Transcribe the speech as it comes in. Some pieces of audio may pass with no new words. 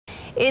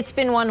It's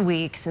been 1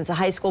 week since a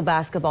high school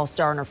basketball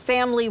star and her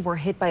family were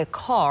hit by a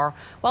car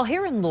while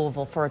here in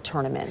Louisville for a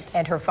tournament.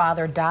 And her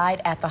father died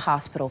at the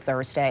hospital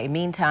Thursday.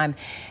 Meantime,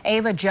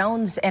 Ava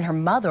Jones and her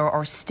mother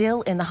are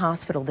still in the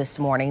hospital this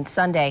morning.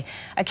 Sunday,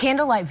 a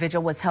candlelight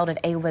vigil was held at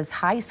Ava's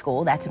high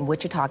school. That's in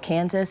Wichita,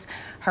 Kansas.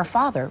 Her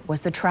father was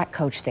the track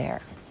coach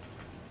there.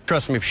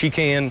 Trust me, if she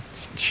can,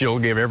 she'll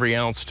give every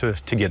ounce to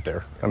get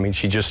there. I mean,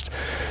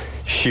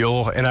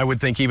 and I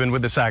would think even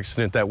with this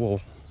accident that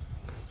will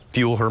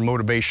fuel her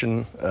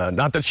motivation.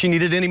 Not that she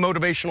needed any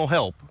motivational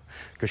help,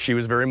 because she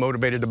was very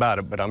motivated about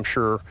it, but I'm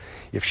sure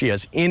if she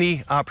has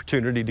any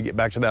opportunity to get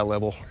back to that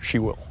level, she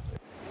will.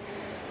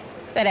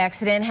 That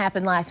accident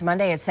happened last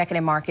Monday at 2nd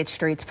and Market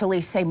Streets.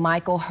 Police say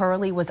Michael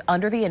Hurley was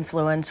under the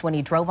influence when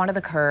he drove onto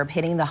the curb,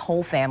 hitting the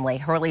whole family.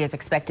 Hurley is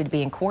expected to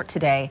be in court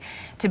today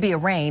to be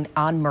arraigned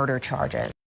on murder charges.